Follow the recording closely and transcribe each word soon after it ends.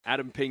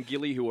Adam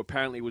Pengilly, who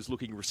apparently was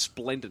looking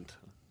resplendent.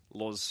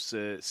 Loz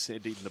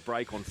said in the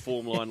break on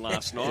Form Line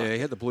last night. Yeah, he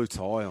had the blue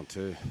tie on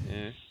too.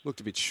 Yeah.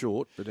 Looked a bit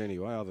short, but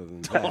anyway, other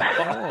than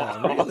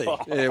that. Oh, really?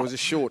 Yeah, it was a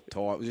short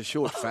tie. It was a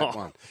short, fat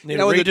one. Need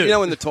a redo.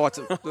 When the ties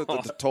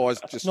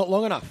just... Not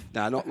long enough.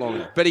 No, not long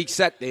enough. But he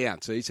sat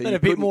down, see? So Let a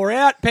bit more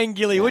out,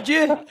 Pengilly, would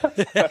you?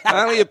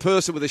 Only a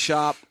person with a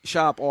sharp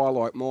eye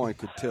like mine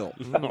could tell.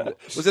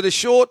 Was it a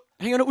short...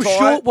 Hang on, it was tie?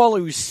 short while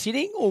he was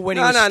sitting or when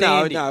he was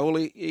standing? No.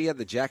 Well, he had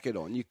the jacket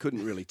on. You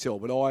couldn't really tell,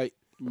 but I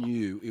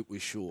knew it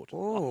was short.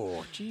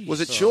 Oh, geez.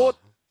 Was it short?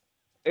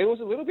 It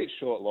was a little bit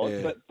short, Lod,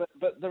 Yeah.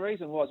 but the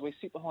reason was we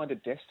sit behind a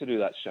desk to do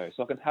that show,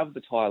 so I can have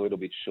the tie a little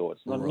bit short.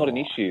 It's not an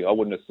issue, I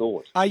wouldn't have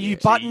thought. Are you you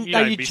are don't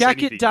your miss jacket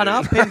anything, done do you?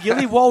 up,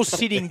 Pengilly? While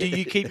sitting, do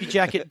you keep your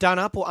jacket done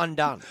up or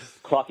undone?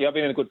 Clucky, I've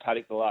been in a good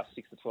paddock the last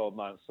 6 to 12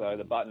 months, so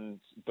the button's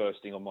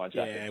bursting on my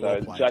jacket. Yeah, well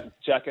so played.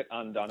 jacket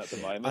undone at the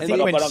moment. I think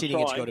But when I'm sitting,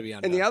 it's trying. got to be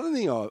undone. And the other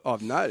thing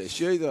I've noticed,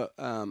 you either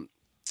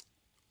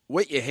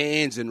wet your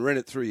hands and ran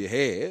it through your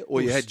hair,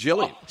 or you had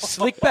jelly.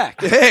 Slick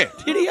back. Yeah.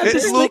 Did he have the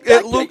slick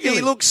back, He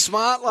Pengilly? looked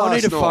smart last I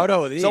need a night.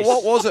 photo of this. So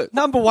what was it?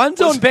 Number one's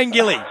on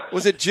Pengilly.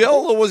 Was it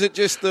gel or was it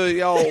just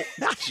the old...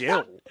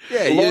 Gel.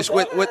 Yeah, you just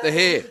wet the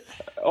hair.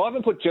 I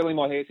haven't put gel in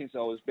my hair since I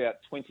was about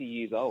 20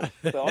 years old.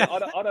 So I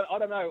don't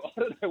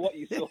know what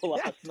you saw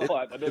last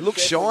night. But It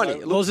looks shiny.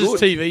 It looks Loz's good.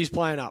 TV's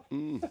playing up.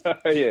 yeah,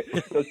 there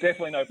was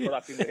definitely no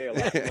product in the hair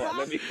last night.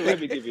 Let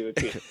me give you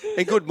the tip.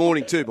 And good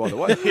morning too, by the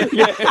way.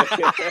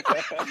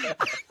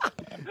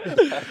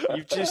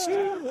 You've just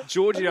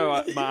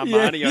Giorgio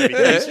Armani over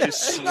here has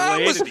just No,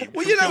 it was- slandered him.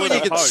 well, you know when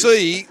you can Post.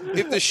 see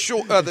if the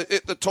short,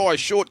 if the tie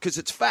is short because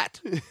it's fat.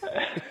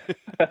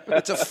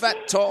 It's a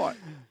fat tie.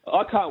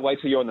 I can't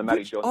wait till you're on the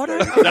Matty John. I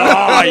don't.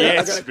 Oh,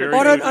 yes, very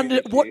I don't good. under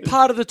what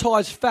part of the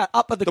tie's fat?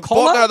 Up at the The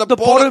collar, bottom, the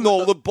bottom.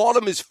 no, the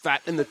bottom is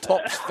fat and the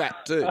top's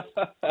fat too.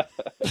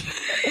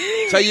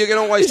 So you can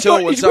always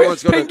tell when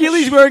someone's got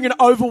Pengilly's wearing an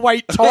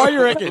overweight tie,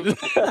 you reckon?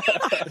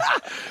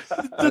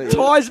 The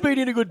tie's been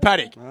in a good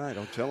paddock. Mate,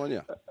 I'm telling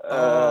you.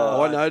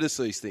 I notice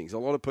these things. A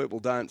lot of people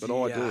don't, but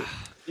I do.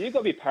 You've got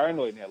to be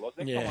paranoid now, Loz.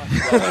 Yeah.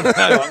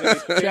 Yeah.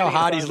 See how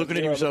hard he's looking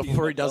at himself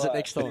before he does it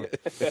next time.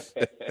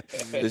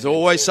 There's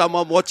always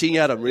someone watching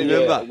at him,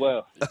 remember? Yeah,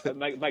 well, it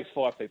makes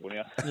 5 people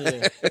now.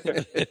 Yeah.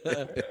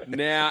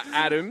 Now,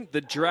 Adam, the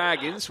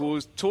Dragons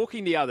was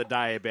talking the other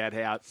day about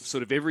how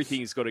sort of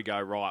everything's got to go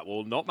right.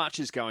 Well, not much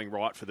is going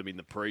right for them in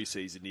the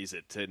pre-season, is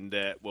it? And,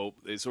 well,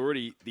 there's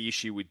already the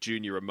issue with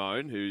Junior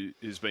Ramon, who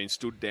has been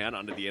stood down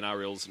under the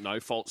NRL's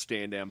no-fault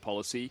stand-down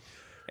policy.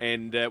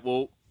 And,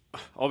 well,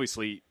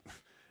 obviously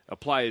a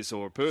player's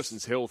or a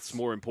person's health's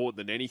more important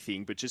than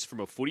anything, but just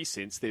from a footy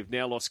sense, they've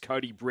now lost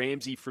Cody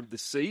Ramsey from the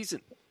season.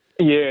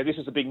 Yeah, this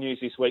was the big news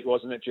this week,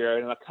 wasn't it,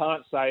 Jared? And I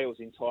can't say it was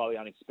entirely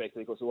unexpected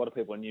because a lot of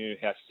people knew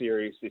how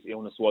serious this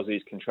illness was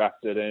he's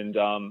contracted. And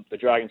the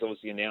Dragons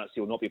obviously announced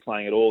he will not be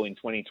playing at all in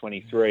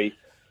 2023.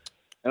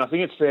 And I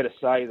think it's fair to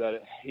say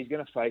that he's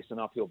going to face an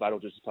uphill battle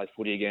just to play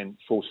footy again,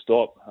 full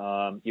stop,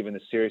 given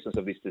the seriousness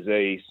of this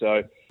disease.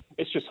 So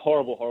it's just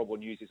horrible, horrible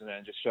news, isn't it?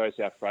 And just shows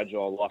how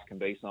fragile life can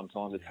be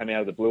sometimes. It came out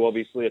of the blue,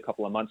 obviously, a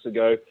couple of months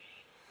ago.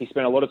 He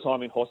spent a lot of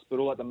time in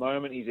hospital. At the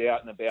moment, he's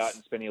out and about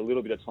and spending a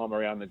little bit of time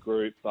around the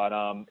group, but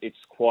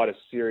it's quite a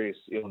serious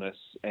illness.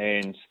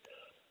 And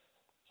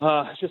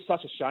it's just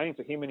such a shame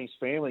for him and his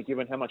family,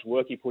 given how much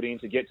work he put in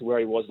to get to where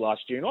he was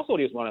last year. And I thought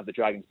he was one of the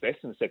Dragons' best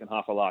in the second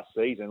half of last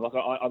season. Like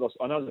I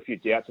know there's a few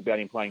doubts about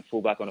him playing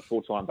fullback on a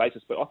full-time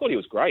basis, but I thought he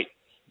was great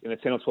in the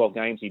 10 or 12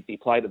 games he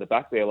played at the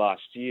back there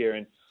last year.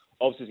 And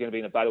obviously he's going to be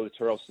in a battle with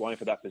Terrell Sloan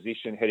for that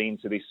position heading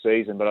into this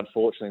season, but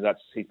unfortunately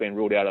he's been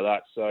ruled out of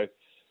that. So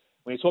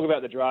when you talk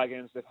about the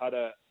Dragons, they've had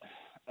a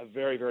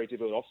very, very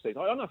difficult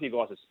off-season. I don't know if you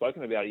guys have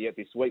spoken about it yet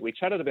this week. We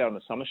chatted about it on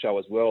the summer show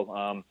as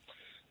well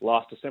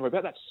last December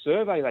about that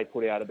survey they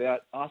put out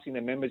about asking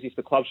their members if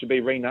the club should be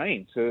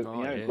renamed to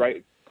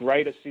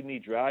Greater Sydney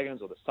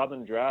Dragons or the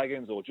Southern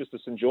Dragons or just the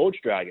St George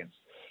Dragons.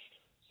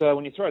 So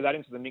when you throw that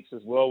into the mix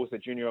as well with the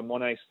Junior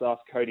Amone stuff,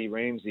 Cody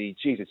Ramsey,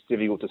 geez, it's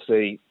difficult to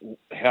see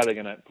how they're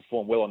going to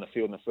perform well on the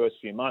field in the first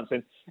few months.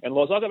 And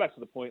Loz, I'll go back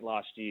to the point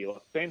last year.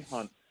 Like Ben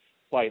Hunt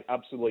played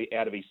absolutely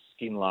out of his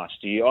skin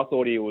last year. I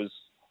thought he was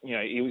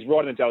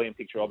right in the Dalian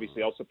picture,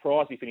 obviously. I was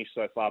surprised he finished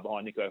so far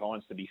behind Nico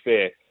Hines, to be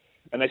fair.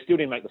 And they still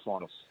didn't make the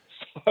finals.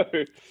 So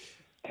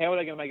how are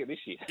they going to make it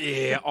this year?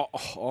 Yeah,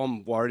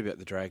 I'm worried about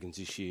the Dragons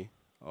this year.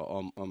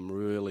 I'm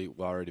really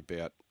worried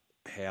about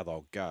how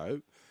they'll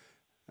go.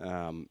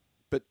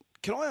 But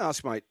can I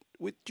ask, mate,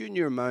 with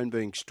Junior Ramon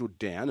being stood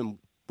down, and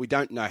we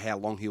don't know how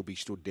long he'll be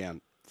stood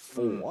down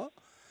for,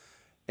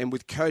 and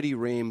with Cody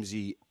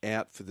Ramsey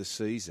out for the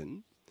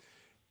season,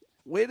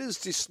 where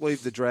does this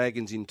leave the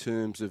Dragons in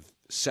terms of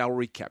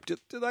salary cap?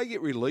 Do they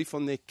get relief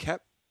on their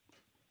cap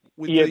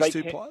with these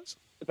two players?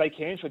 They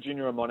can for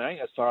Junior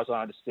Amone, as far as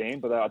I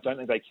understand, but I don't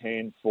think they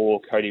can for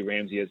Cody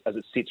Ramsey as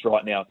it sits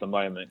right now at the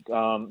moment.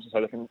 So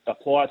they can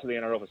apply to the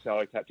NRL for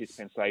salary cap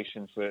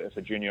dispensation for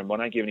Junior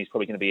Amone, given he's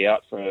probably going to be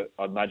out for,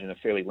 I imagine, a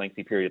fairly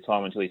lengthy period of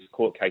time until his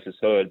court case is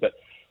heard. But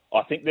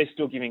I think they're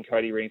still giving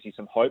Cody Ramsey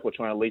some hope, or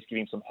trying to at least give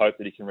him some hope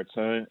that he can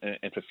return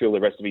and fulfil the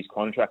rest of his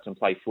contract and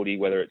play footy,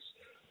 whether it's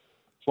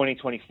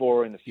 2024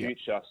 or in the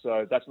future.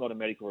 So that's not a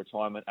medical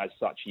retirement as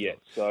such yet.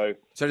 So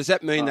does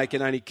that mean they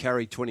can only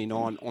carry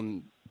 29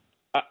 on?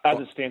 As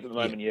it stands at the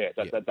moment,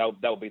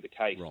 that'll be the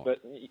case. Right. But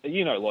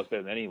you know Loz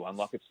better than anyone.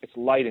 Like it's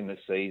late in the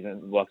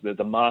season. Like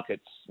the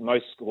markets,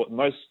 most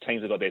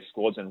teams have got their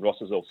squads and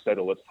rosters all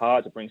settled. It's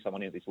hard to bring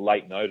someone in at this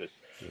late notice,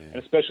 and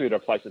especially to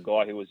replace a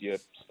guy who was your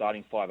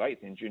starting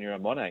 5'8" in Junior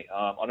Amone.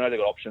 I know they've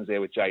got options there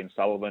with Jaden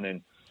Sullivan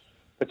and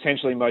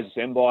potentially Moses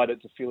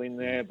Mbye to fill in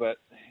there, but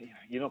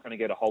you're not going to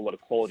get a whole lot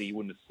of quality. You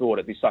wouldn't have thought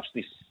at this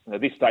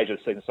stage of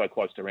the season, so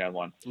close to round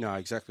one. No,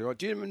 exactly right.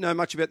 Do you know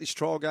much about this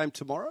trial game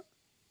tomorrow?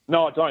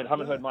 No, I don't.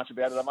 Haven't heard much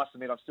about it. I must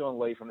admit, I'm still on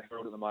leave from the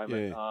Herald at the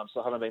moment,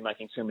 so I haven't been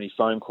making too many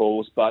phone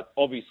calls. But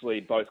obviously,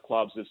 both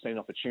clubs have seen an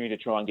opportunity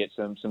to try and get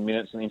some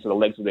minutes into the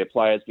legs of their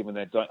players, given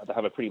they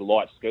have a pretty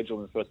light schedule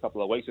in the first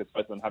couple of weeks, with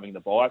both of them having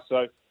the bye.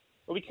 So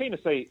we'll be keen to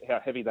see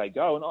how heavy they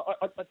go. And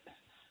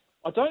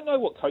I don't know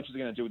what coaches are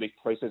going to do with these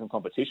pre-season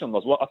competitions.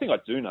 Well, I think I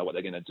do know what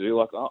they're going to do.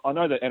 Like I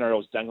know that NRL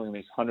is dangling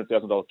this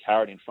 $100,000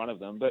 carrot in front of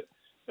them, but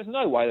there's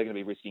no way they're going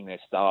to be risking their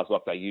stars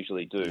like they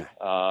usually do.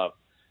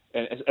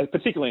 And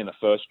particularly in the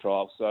first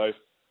trial. So,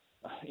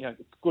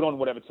 good on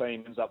whatever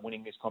team ends up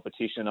winning this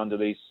competition under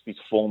this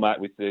format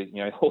with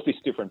all these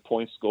different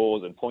point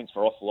scores and points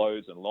for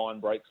offloads and line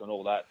breaks and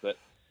all that. But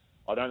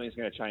I don't think it's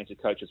going to change the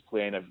coach's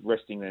plan of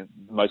resting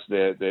most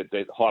of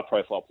their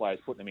high-profile players,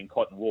 putting them in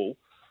cotton wool,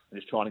 and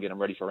just trying to get them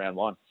ready for round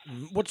one.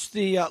 What's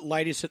the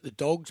latest at the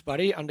Dogs,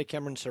 buddy, under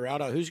Cameron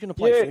Ciraldo? Who's going to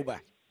play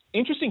fullback?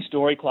 Interesting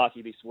story,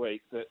 Clarkie, this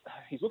week, that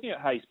he's looking at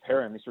Hayes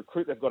Perham, this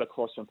recruit they've got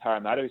across from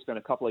Parramatta, who spent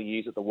a couple of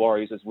years at the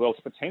Warriors as well,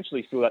 to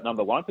potentially fill that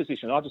number one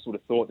position. I just would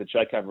have thought that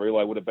Jake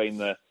Averillo would have been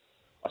the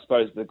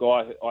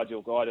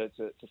ideal guy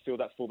to fill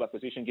that fullback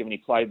position, given he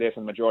played there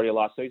for the majority of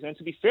last season. And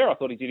to be fair, I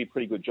thought he did a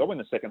pretty good job in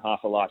the second half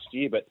of last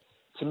year. But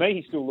to me,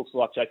 he still looks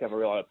like Jake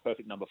Averillo, a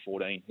perfect number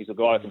 14. He's a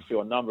guy who can fill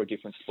a number of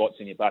different spots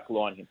in your back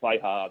line. He can play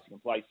halves, he can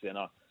play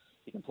centre.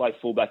 He can play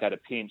fullback at a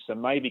pinch. So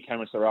maybe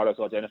Cameron Ciraldo's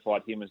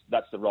identified him as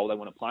that's the role they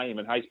want to play him.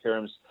 And Hayes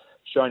Perham's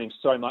shown him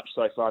so much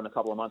so far in a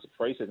couple of months of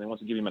pre-season. They want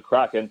to give him a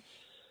crack. And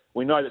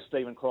we know that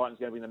Stephen Crichton's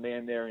going to be the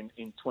man there in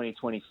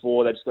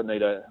 2024. They're just going to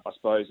need, a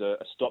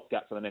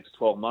stopgap for the next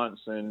 12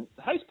 months. And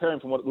Hayes Perham,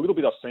 from what a little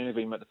bit I've seen of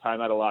him at the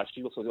Parramatta last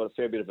year, looks like he's got a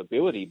fair bit of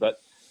ability. But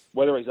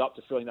whether he's up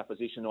to filling that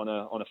position on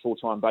a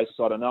full-time basis,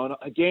 I don't know. And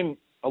again,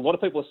 a lot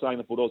of people are saying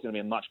the Bulldogs are going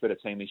to be a much better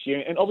team this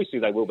year. And obviously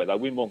they will be. They'll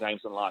win more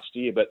games than last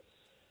year. But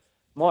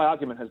my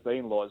argument has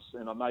been, Loz,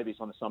 and I made this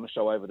on the summer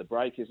show over the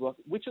break, is like,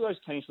 which of those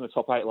teams from the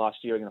top 8 last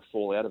year are going to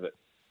fall out of it?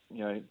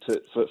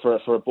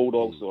 For a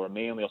Bulldogs or a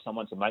Manly or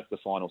someone to make the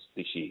finals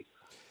this year?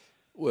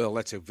 Well,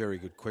 that's a very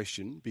good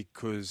question,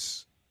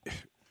 because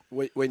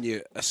when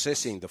you're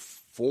assessing the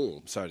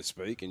form, so to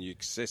speak, and you're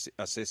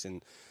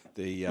assessing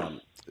the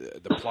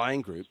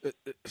playing group,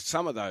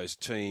 some of those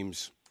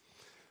teams,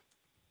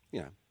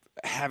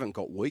 haven't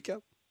got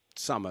weaker.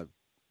 Some are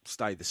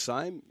stay the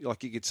same.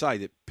 Like, you could say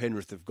that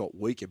Penrith have got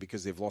weaker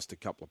because they've lost a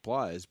couple of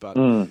players, but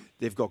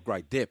they've got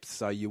great depth,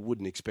 so you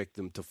wouldn't expect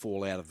them to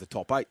fall out of the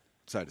top 8,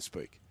 so to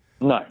speak.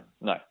 No,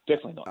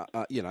 definitely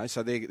not.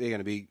 So they're going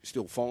to be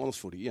still finals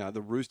footy.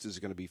 The Roosters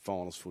are going to be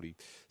finals footy.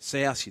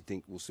 South, you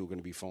think, will still going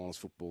to be finals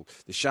football.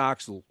 The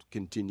Sharks will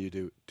continue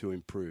to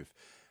improve.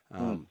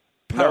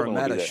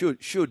 Parramatta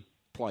should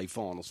play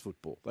finals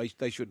football.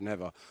 They shouldn't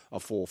have a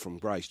fall from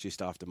grace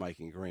just after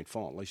making a grand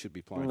final. They should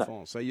be playing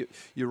finals. So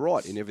you're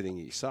right in everything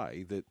you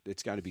say, that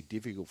it's going to be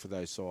difficult for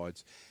those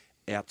sides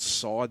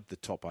outside the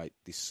top 8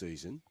 this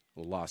season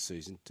or last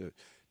season to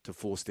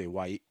force their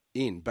way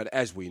in. But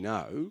as we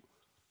know,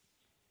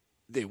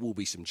 there will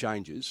be some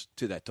changes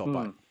to that top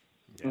 8.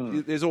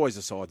 Yeah. There's always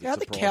a side that How are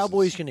the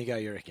Cowboys going to go,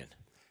 you reckon,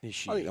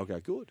 this year? I think they'll go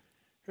good.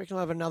 You reckon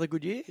they'll have another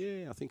good year?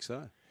 Yeah, I think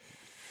so.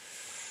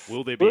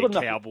 Will there be a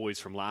Cowboys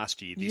from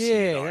last year this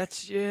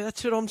year?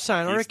 That's what I'm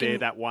saying. I reckon they're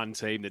that one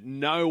team that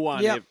no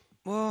one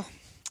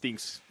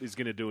thinks is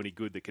going to do any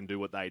good that can do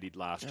what they did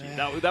last year.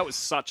 That was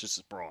such a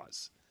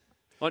surprise.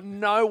 Like,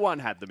 no one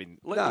had them in,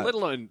 let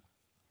alone,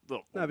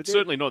 but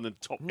certainly not in the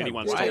top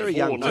anyone's top 4,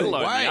 let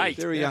alone the 8.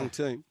 They're a young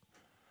team.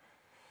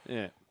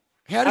 Yeah.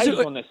 How does Age is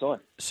on their side.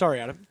 Sorry,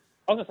 Adam.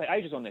 I was going to say,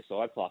 age is on their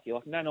side, Clarkie.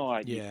 Like,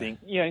 Nanai, you think,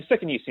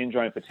 second-year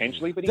syndrome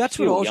potentially, but that's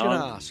he's still what I was young. going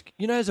to ask.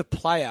 As a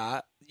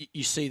player,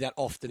 you see that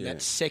often,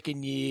 that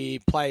second-year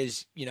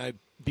players,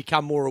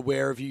 become more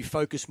aware of you,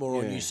 focus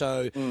more on you,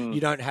 so you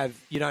don't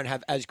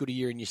have as good a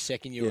year in your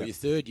second year or your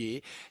third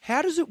year.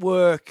 How does it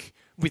work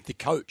with the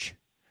coach?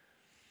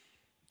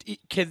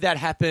 Can that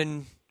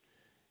happen,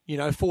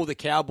 for the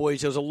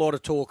Cowboys? There was a lot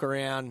of talk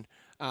around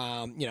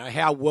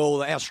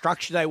how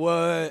structured they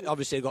were.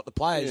 Obviously, they've got the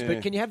players,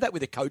 but can you have that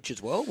with a coach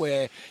as well,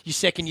 where your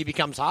second year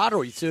becomes harder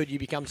or your third year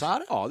becomes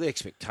harder? Oh, the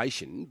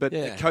expectation. But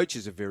the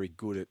coaches are very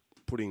good at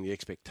putting the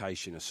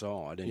expectation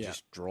aside and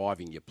just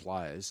driving your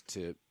players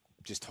to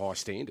just high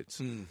standards.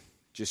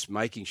 Just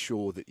making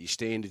sure that your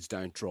standards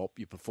don't drop,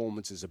 your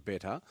performances are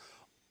better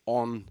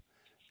on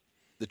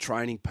the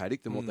training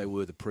paddock than what they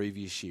were the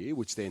previous year,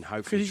 which then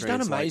hopefully Because he's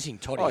done amazing,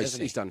 Toddy,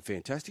 hasn't he? He's done a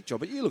fantastic job.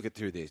 But you look at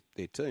through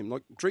their team,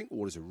 like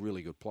Drinkwater's a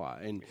really good player,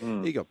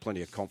 and he got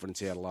plenty of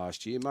confidence out of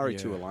last year. Murray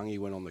Tuolangi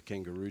went on the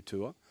Kangaroo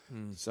Tour,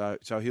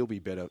 so he'll be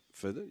better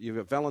further. You've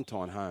got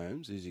Valentine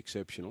Holmes, who's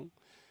exceptional.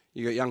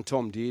 You've got young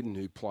Tom Dearden,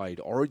 who played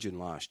Origin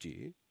last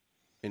year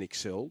and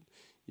excelled.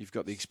 You've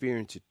got the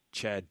experience of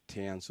Chad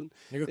Townsend.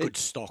 You've got good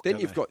stock. Then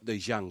you've got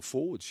these young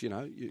forwards. You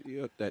know,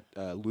 you got that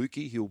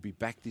Lukey, he'll be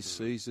back this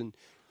season.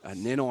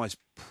 Nenai's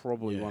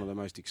probably one of the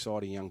most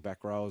exciting young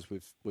back rowers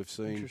we've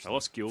seen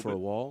for a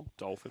while.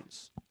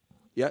 Dolphins.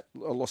 Yeah,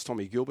 I lost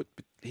Tommy Gilbert,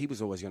 but he was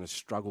always going to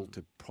struggle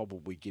to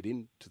probably get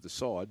into the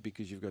side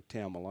because you've got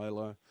Tao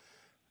Malolo.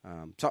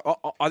 So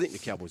I think the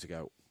Cowboys will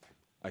go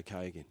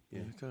okay again.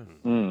 Yeah.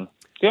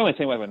 The only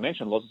team we haven't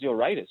mentioned, Loz, is your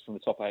Raiders from the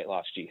top 8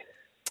 last year.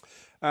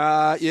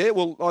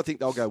 Well, I think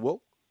they'll go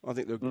well. I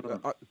think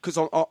because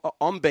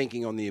I'm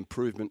banking on the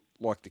improvement,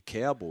 like the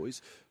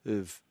Cowboys,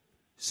 of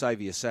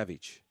Xavier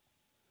Savage.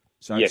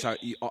 So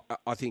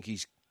I think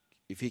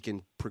if he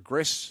can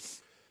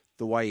progress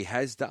the way he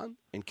has done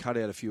and cut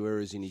out a few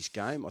errors in his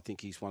game, I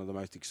think he's one of the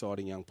most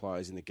exciting young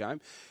players in the game.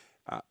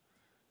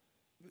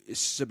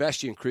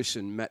 Sebastian Chris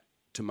and Matt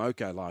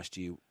Tomoko last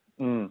year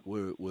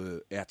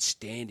were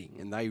outstanding,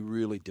 and they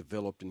really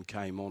developed and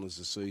came on as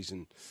the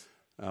season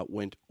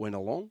went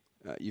along.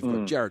 You've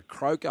got Jared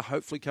Croker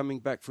hopefully coming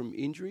back from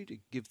injury to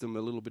give them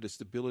a little bit of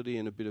stability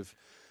and a bit of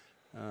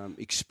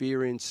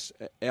experience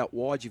out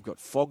wide. You've got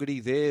Fogarty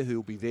there,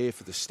 who'll be there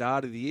for the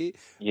start of the year.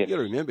 You've got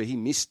to remember, he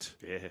missed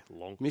 3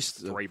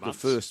 the months.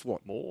 first,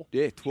 more?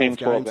 12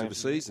 games of the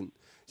season.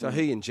 So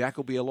he and Jack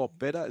will be a lot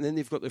better. And then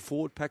they've got the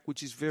forward pack,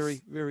 which is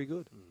very, very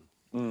good.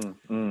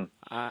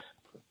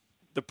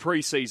 The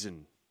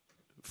pre-season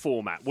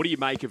format, what do you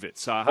make of it?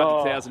 So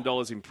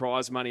 $100,000 in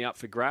prize money up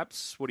for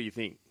grabs. What do you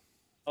think?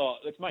 Oh,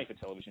 it's made for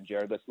television,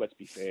 Jared. Let's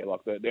be fair.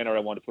 Like the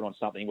NRL wanted to put on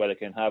something where they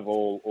can have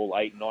all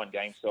 9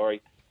 games,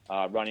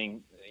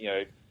 running,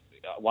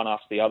 one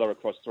after the other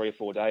across 3 or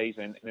 4 days,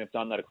 and they've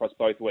done that across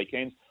both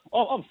weekends.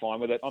 I'm fine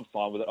with it.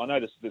 I know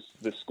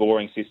this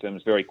scoring system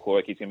is very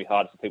quirky. It's going to be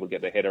hard for people to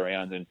get their head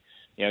around, and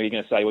you're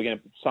going to say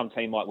some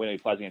team might win who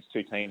plays against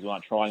 2 teams who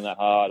aren't trying that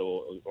hard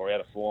or out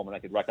of form, and they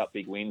could rack up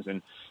big wins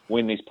and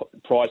win these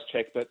prize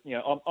checks. But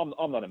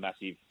I'm not a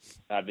massive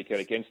advocate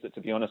against it,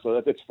 to be honest. So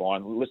that's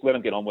fine. Let's let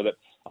them get on with it.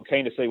 I'm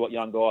keen to see what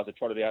young guys have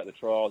trotted out at the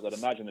trials. I'd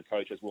imagine the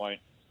coaches will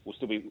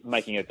still be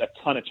making a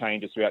ton of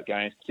changes throughout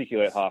games,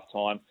 particularly at half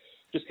time.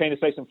 Just keen to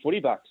see some footy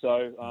back.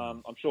 So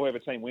I'm sure whoever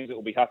team wins it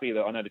will be happy.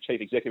 I know the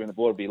chief executive and the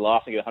board will be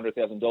laughing at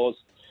 $100,000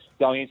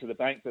 going into the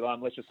bank. But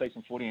let's just see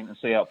some footy and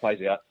see how it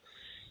plays out.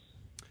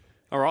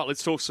 All right,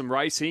 let's talk some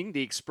racing.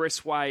 The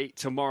Expressway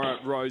tomorrow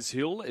at Rose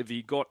Hill. Have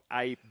you got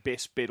a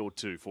best bet or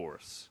two for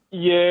us?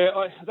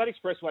 Yeah, that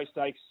Expressway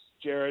Stakes,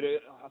 Jared,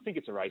 I think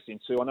it's a race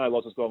in 2. I know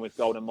Loz has gone with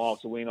Golden Mile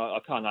to win. I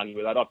can't argue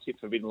with that. I've tipped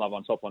Forbidden Love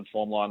on top on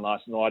form line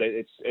last night.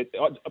 It's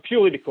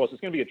purely because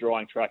it's going to be a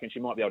drying track and she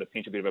might be able to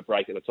pinch a bit of a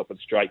break at the top of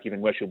the straight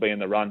given where she'll be in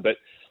the run. But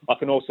I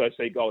can also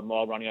see Golden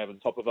Mile running over the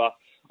top of her.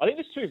 I think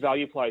there's 2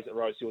 value plays at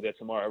Rose Hill there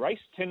tomorrow. Race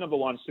 10, number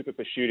 1, Super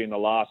Pursuit in the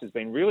last has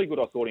been really good,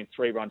 I thought, in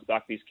 3 runs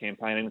back this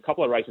campaign and a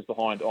couple of races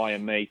behind I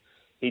Am Me.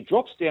 He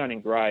drops down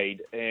in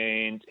grade,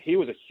 and he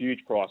was a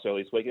huge price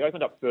early this week. He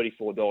opened up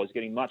 $34,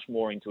 getting much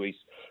more into his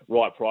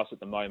right price at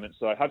the moment.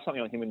 So I have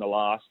something on him in the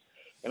last.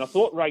 And I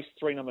thought race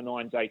 3, number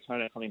 9,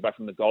 Daytona, coming back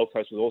from the Gold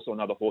Coast, was also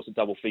another horse at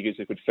double figures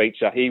who could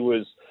feature. He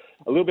was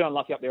a little bit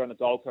unlucky up there on the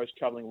Gold Coast,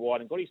 travelling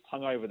wide, and got his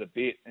tongue over the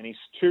bit. And his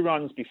 2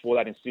 runs before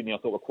that in Sydney I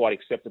thought were quite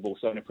acceptable.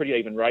 So in a pretty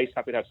even race,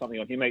 happy to have something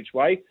on him each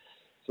way.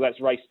 So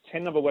that's race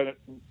 10, number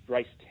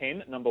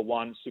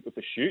 1, Super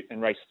Pursuit,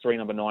 and race 3,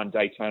 number 9,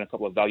 Daytona. A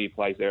couple of value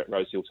plays there at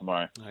Rose Hill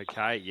tomorrow.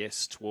 Okay,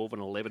 yes, $12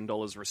 and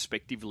 $11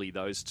 respectively,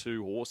 those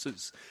 2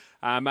 horses.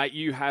 Mate,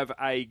 you have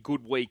a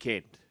good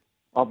weekend.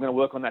 I'm going to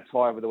work on that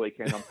tie over the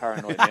weekend. I'm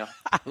paranoid now.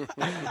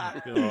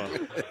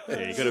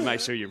 Yeah, you've got to make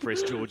sure you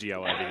impress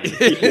Giorgio over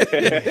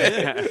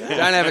here.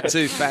 Don't have it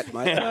too fat,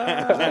 mate.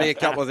 There's only a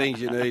couple of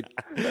things you need.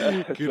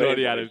 Good on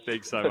you, Adam.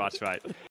 Thanks so much, mate.